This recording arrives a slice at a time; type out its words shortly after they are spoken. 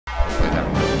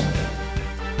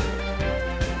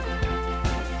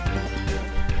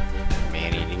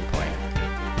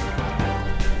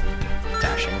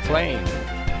flame.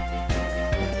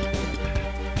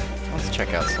 Let's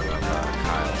check out some of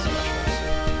Kyle's specials.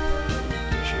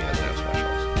 She has no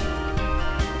specials.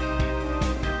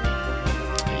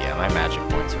 Yeah, my magic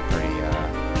points are pretty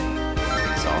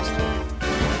exhausting.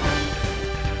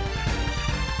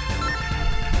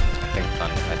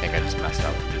 I think I just messed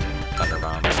up using Thunder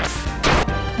Bomb.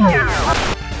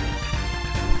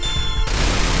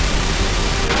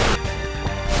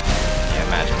 Yeah,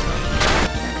 magic's not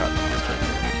cut history.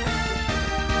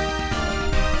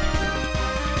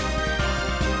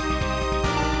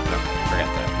 No, forget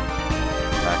that.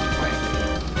 Back to playing.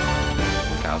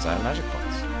 Kyle's out of magic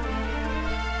points.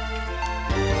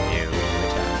 New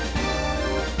attack.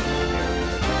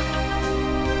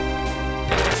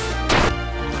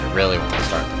 I really want to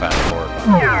start the fast forward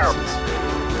button.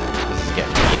 This is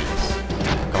getting tedious.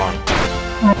 Come on.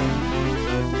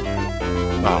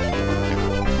 Oh.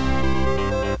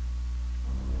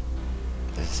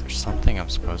 Is there something I'm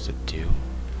supposed to do?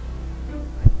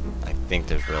 I think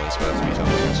there's really supposed to be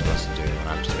something I'm supposed to do, and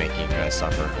I'm just making you guys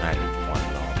suffer, and I didn't want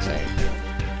it all to say.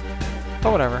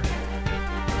 But whatever.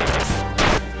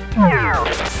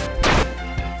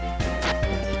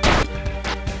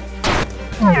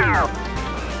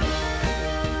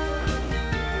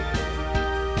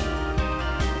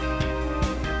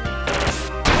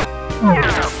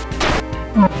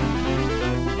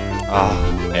 Oh,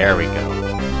 there we go.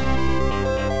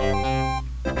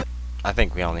 I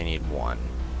think we only need one.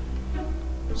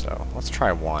 So, let's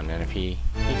try one, and if he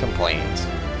complains...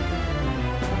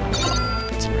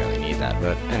 Doesn't really need that,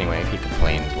 but anyway, if he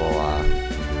complains, we'll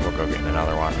go get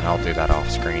another one. I'll do that off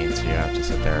screen, so you have to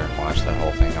sit there and watch that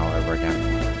whole thing all over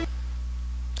again.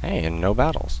 Hey, and no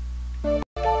battles.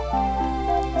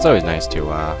 It's always nice to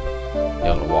be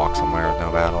able to walk somewhere with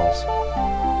no battles.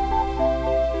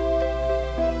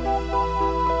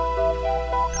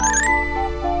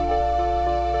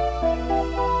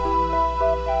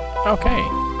 Okay,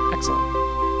 excellent.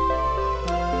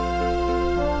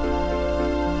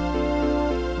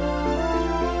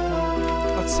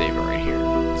 Let's save it right here.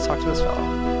 Let's talk to this fellow.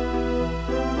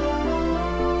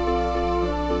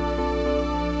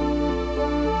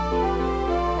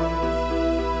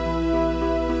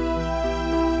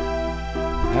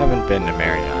 I haven't been to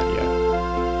Marriott yet.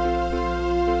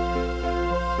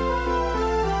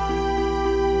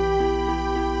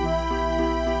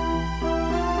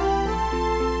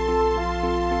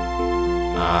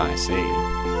 Ah, I see.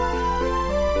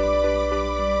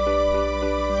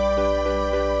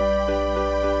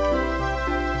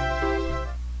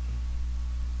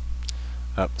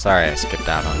 Oh, sorry I skipped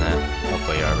out on that.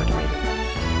 Hopefully you already made it.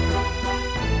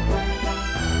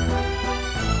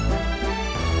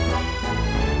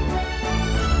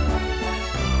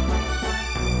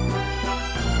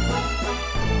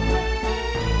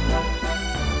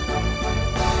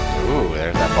 Ooh,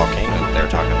 there's that volcano that they were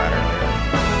talking about earlier.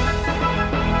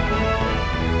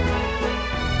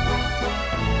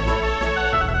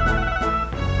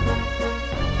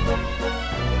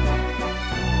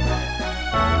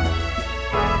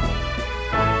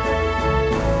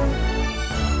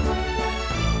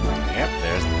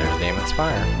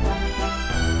 Fire.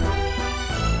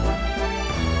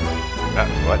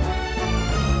 What?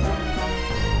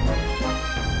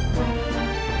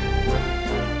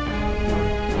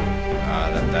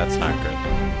 That's not good.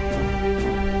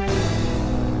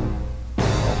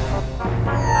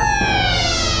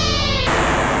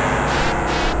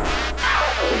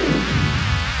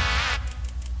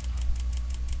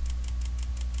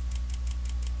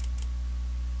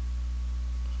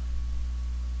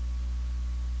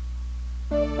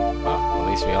 Well, at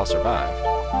least we all survived.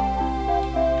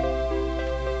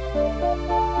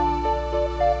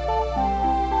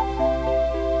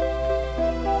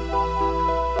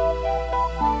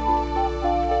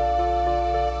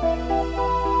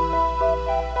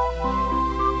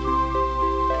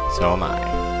 So am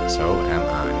I. So am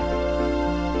I.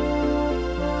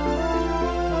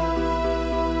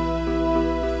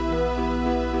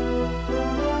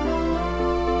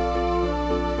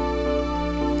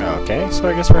 Okay, so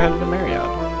I guess we're headed to Marriott.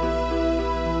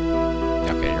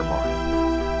 Okay, you're boring.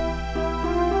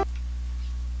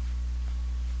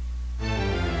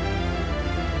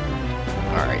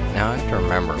 Alright, now I have to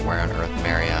remember where on Earth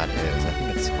Marriott is. I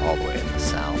think it's all the way in the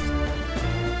south.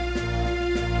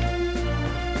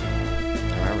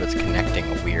 I remember it's connecting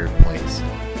a weird place.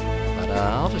 But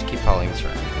I'll just keep following this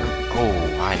around. Oh,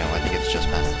 I know, I think it's just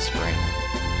past the spring.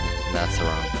 That's the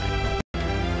wrong way.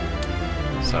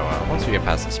 So, once we get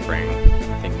past the spring,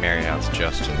 I think Marriott's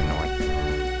just to the north.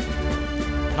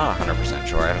 I'm not 100%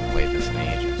 sure, I haven't played this in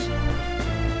ages.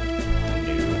 Then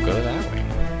you go that way.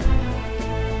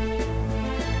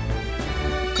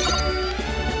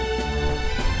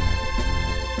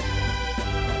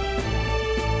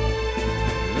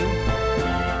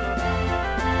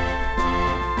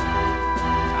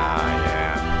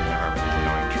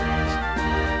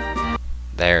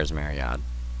 There's Marriott.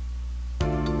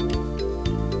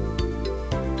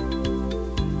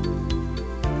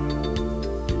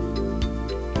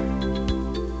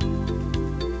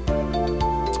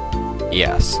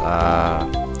 Yes,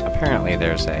 apparently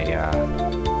there's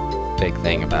a big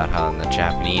thing about how in the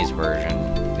Japanese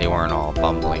version they weren't all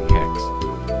bumbling hicks,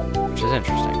 which is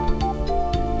interesting.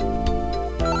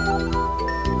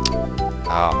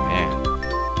 Oh man.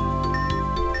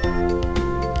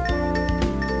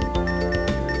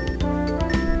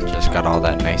 Just got all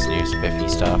that nice new spiffy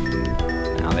stuff,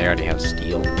 and now they already have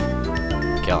steel.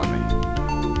 Killing me.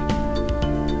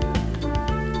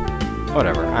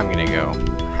 Whatever, I'm gonna go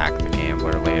hack the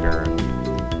gambler later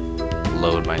and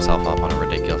load myself up on a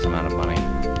ridiculous amount of money.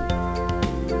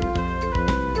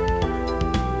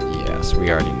 Yes, we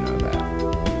already know that.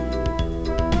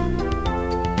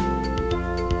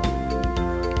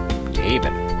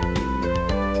 Haven.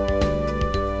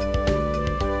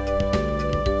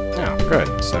 Oh,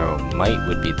 good. So might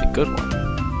would be the good one.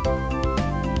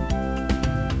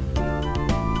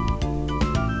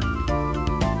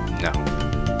 No.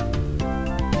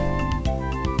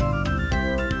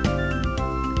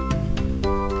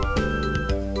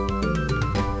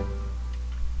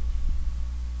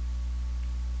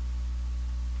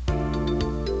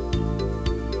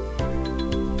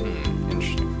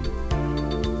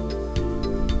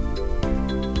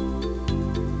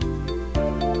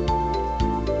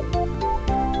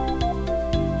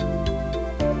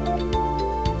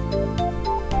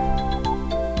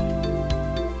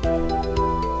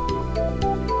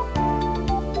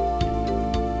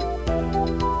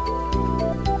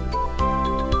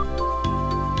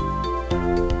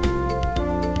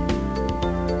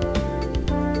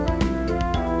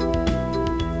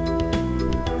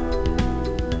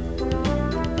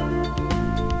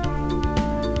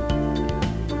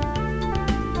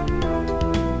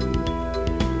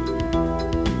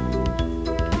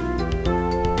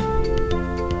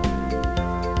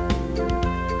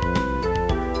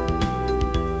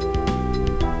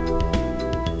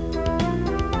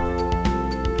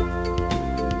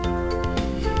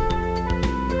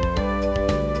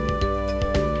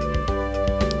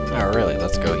 Really,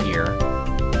 let's go hear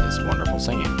this wonderful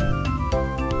singing.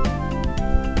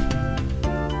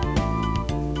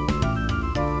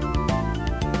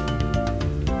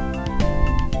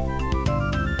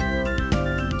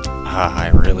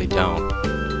 I really don't.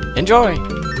 Enjoy!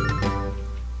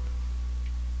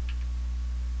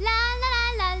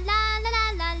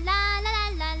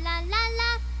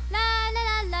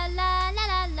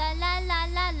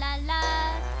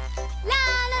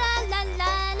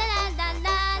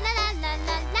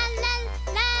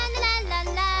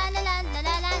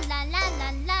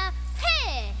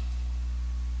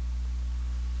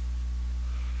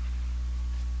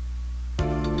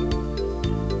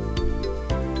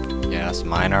 Yes,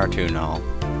 mine are too, Null.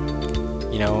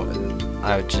 You know,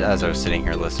 as I was sitting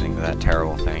here listening to that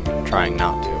terrible thing and trying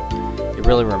not to, it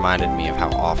really reminded me of how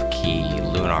off-key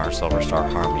Lunar Silver Star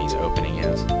Harmony's opening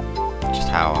is. Just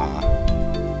how,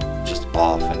 just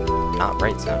off and not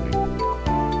right sounding.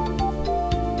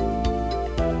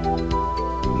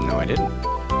 No, I didn't.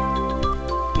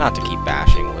 Not to keep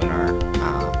bashing Lunar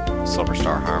Silver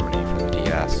Star Harmony for the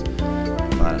DS,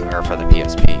 or for the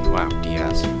PSP. Wow,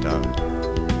 DS, duh.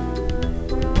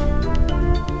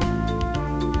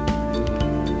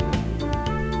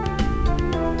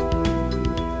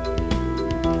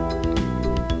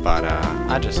 But,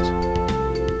 I'm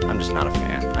just not a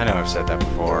fan. I know I've said that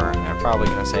before, and I'm probably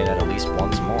gonna say that at least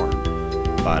once more.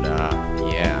 But,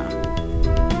 yeah.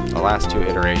 The last two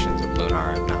iterations of Lunar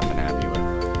I've not been happy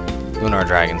with. Lunar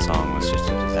Dragon Song was just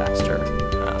a disaster.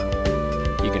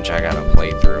 You can check out a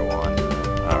playthrough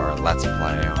or a Let's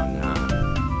Play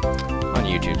on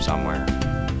YouTube somewhere.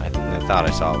 I thought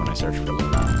I saw it when I searched for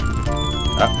Lunar.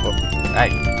 Oh,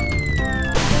 hey!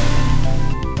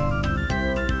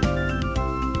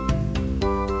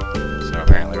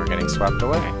 Apparently we're getting swept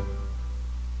away.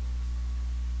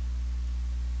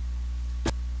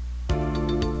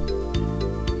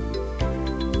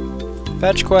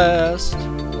 Fetch quest!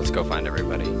 Let's go find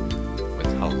everybody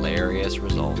with hilarious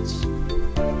results.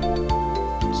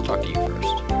 Let's talk to you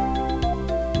first.